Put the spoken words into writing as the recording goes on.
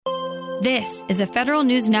This is a Federal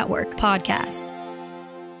News Network podcast.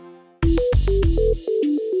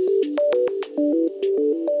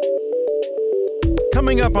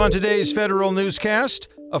 Coming up on today's Federal Newscast,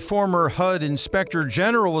 a former HUD Inspector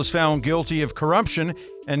General is found guilty of corruption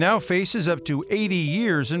and now faces up to 80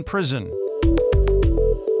 years in prison.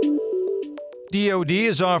 DoD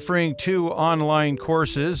is offering 2 online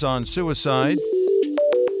courses on suicide.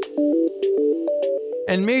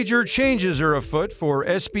 And major changes are afoot for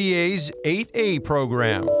SBA's 8A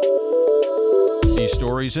program. These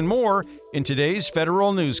stories and more in today's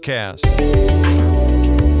Federal Newscast.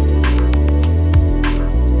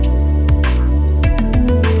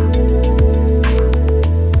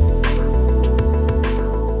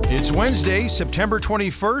 It's Wednesday, September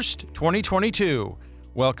 21st, 2022.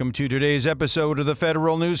 Welcome to today's episode of the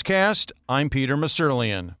Federal Newscast. I'm Peter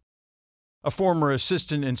Musurlian. A former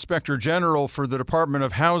Assistant Inspector General for the Department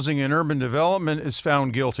of Housing and Urban Development is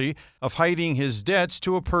found guilty of hiding his debts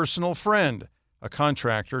to a personal friend, a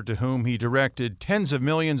contractor to whom he directed tens of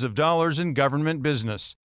millions of dollars in government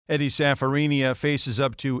business. Eddie Safarinia faces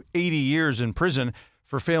up to 80 years in prison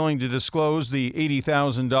for failing to disclose the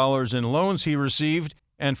 $80,000 in loans he received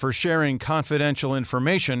and for sharing confidential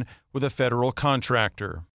information with a federal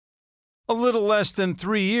contractor. A little less than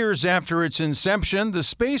 3 years after its inception, the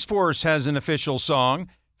Space Force has an official song.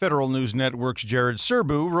 Federal News Network's Jared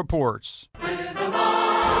Serbu reports.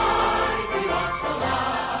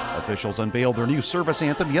 Officials unveiled their new service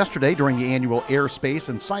anthem yesterday during the annual Air, Space,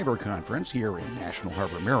 and Cyber Conference here in National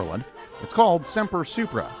Harbor, Maryland. It's called Semper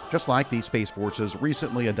Supra, just like the Space Force's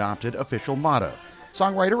recently adopted official motto.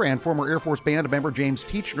 Songwriter and former Air Force Band member James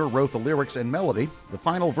Teachner wrote the lyrics and melody. The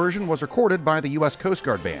final version was recorded by the U.S. Coast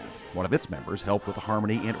Guard Band. One of its members helped with the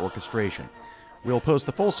harmony and orchestration. We'll post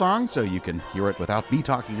the full song so you can hear it without me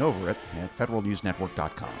talking over it at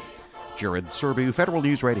federalnewsnetwork.com. Jared Serbu, Federal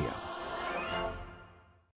News Radio.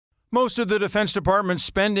 Most of the Defense Department's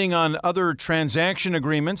spending on other transaction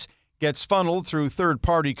agreements gets funneled through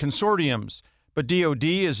third-party consortiums. But DoD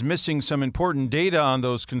is missing some important data on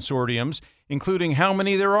those consortiums, including how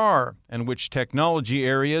many there are and which technology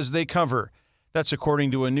areas they cover. That's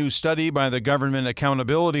according to a new study by the Government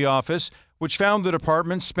Accountability Office, which found the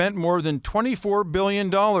department spent more than $24 billion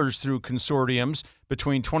through consortiums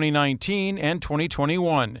between 2019 and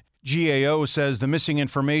 2021. GAO says the missing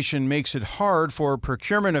information makes it hard for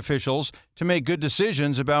procurement officials to make good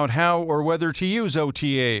decisions about how or whether to use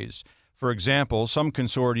OTAs. For example, some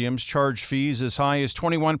consortiums charge fees as high as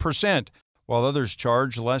 21%, while others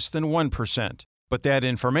charge less than 1%. But that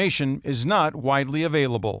information is not widely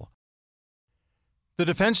available. The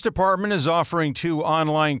Defense Department is offering 2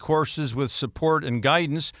 online courses with support and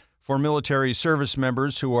guidance for military service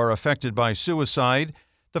members who are affected by suicide.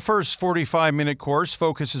 The first 45-minute course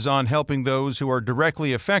focuses on helping those who are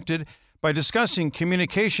directly affected by discussing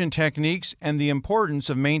communication techniques and the importance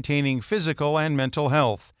of maintaining physical and mental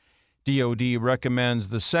health. DoD recommends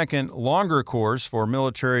the second, longer course for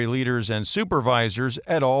military leaders and supervisors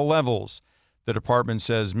at all levels. The department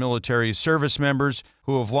says military service members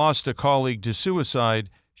who have lost a colleague to suicide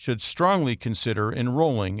should strongly consider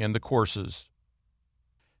enrolling in the courses.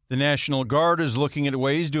 The National Guard is looking at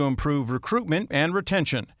ways to improve recruitment and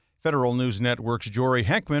retention. Federal News Network's Jory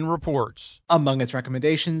Heckman reports. Among its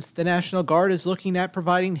recommendations, the National Guard is looking at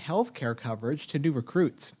providing health care coverage to new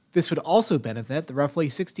recruits. This would also benefit the roughly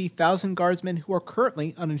 60,000 Guardsmen who are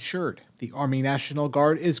currently uninsured. The Army National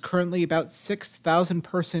Guard is currently about 6,000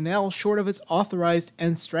 personnel short of its authorized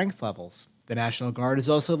end strength levels. The National Guard is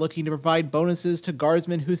also looking to provide bonuses to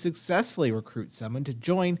Guardsmen who successfully recruit someone to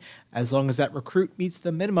join, as long as that recruit meets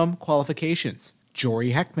the minimum qualifications.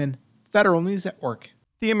 Jory Heckman, Federal News Network.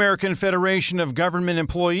 The American Federation of Government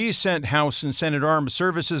Employees sent House and Senate Armed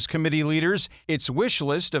Services Committee leaders its wish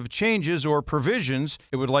list of changes or provisions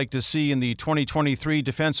it would like to see in the 2023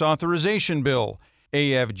 Defense Authorization Bill.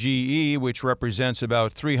 AFGE, which represents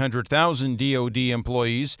about 300,000 DoD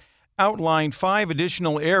employees, outlined 5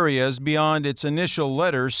 additional areas beyond its initial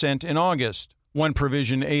letter sent in August. One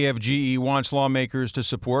provision AFGE wants lawmakers to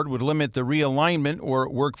support would limit the realignment or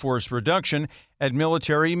workforce reduction at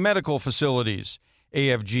military medical facilities.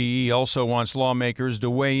 AFGE also wants lawmakers to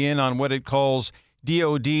weigh in on what it calls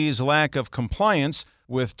DoD's lack of compliance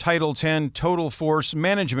with Title X total force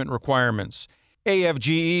management requirements.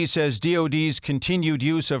 AFGE says DoD's continued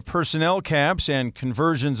use of personnel caps and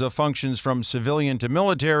conversions of functions from civilian to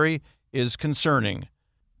military is concerning.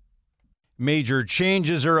 Major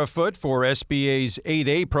changes are afoot for SBA's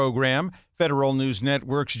 8A program. Federal News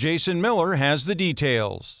Network's Jason Miller has the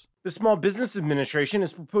details. The Small Business Administration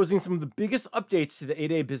is proposing some of the biggest updates to the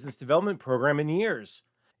 8A Business Development Program in years.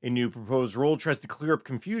 A new proposed rule tries to clear up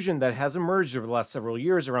confusion that has emerged over the last several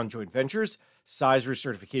years around joint ventures, size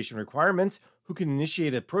recertification requirements, who can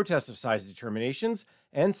initiate a protest of size determinations,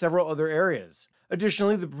 and several other areas.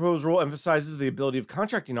 Additionally, the proposed rule emphasizes the ability of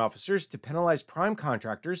contracting officers to penalize prime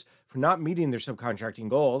contractors for not meeting their subcontracting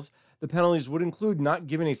goals. The penalties would include not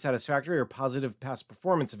giving a satisfactory or positive past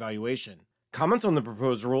performance evaluation. Comments on the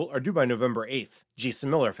proposed rule are due by November 8th. Jason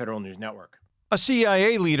Miller, Federal News Network. A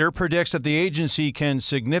CIA leader predicts that the agency can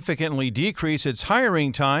significantly decrease its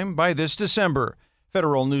hiring time by this December.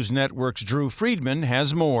 Federal News Network's Drew Friedman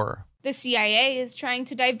has more. The CIA is trying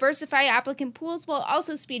to diversify applicant pools while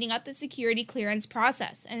also speeding up the security clearance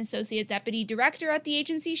process. An associate deputy director at the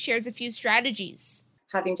agency shares a few strategies.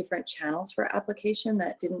 Having different channels for application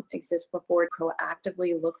that didn't exist before,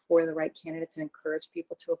 proactively look for the right candidates and encourage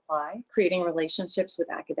people to apply, creating relationships with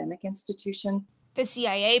academic institutions. The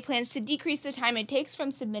CIA plans to decrease the time it takes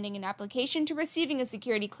from submitting an application to receiving a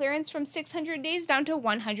security clearance from 600 days down to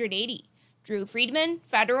 180. Drew Friedman,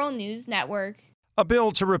 Federal News Network. A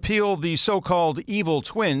bill to repeal the so-called evil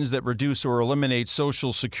twins that reduce or eliminate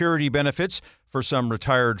Social Security benefits for some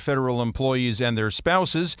retired federal employees and their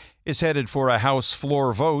spouses is headed for a House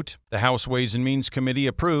floor vote. The House Ways and Means Committee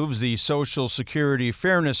approves the Social Security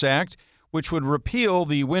Fairness Act, which would repeal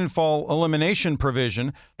the windfall elimination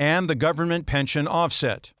provision and the government pension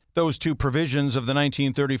offset. Those two provisions of the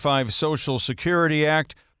 1935 Social Security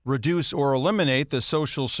Act reduce or eliminate the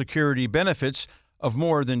Social Security benefits of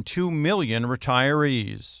more than 2 million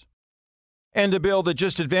retirees. And a bill that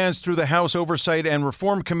just advanced through the House Oversight and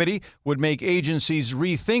Reform Committee would make agencies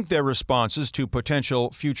rethink their responses to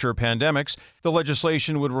potential future pandemics. The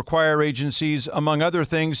legislation would require agencies, among other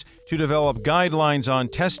things, to develop guidelines on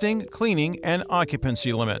testing, cleaning, and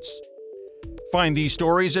occupancy limits. Find these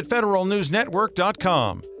stories at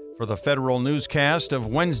federalnewsnetwork.com. For the Federal Newscast of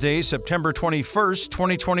Wednesday, September 21st,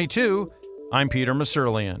 2022, I'm Peter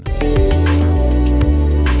Musurlian.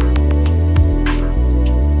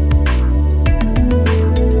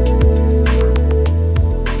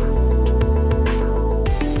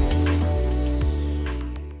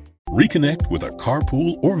 Reconnect with a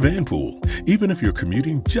carpool or vanpool. Even if you're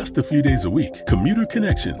commuting just a few days a week, Commuter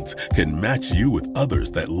Connections can match you with others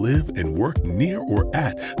that live and work near or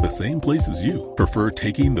at the same place as you. Prefer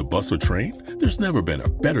taking the bus or train? There's never been a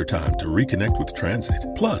better time to reconnect with transit.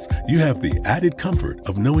 Plus, you have the added comfort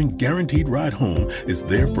of knowing Guaranteed Ride Home is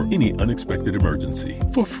there for any unexpected emergency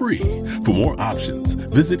for free. For more options,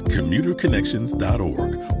 visit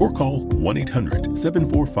commuterconnections.org or call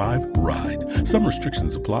 1-800-745-RIDE. Some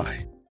restrictions apply.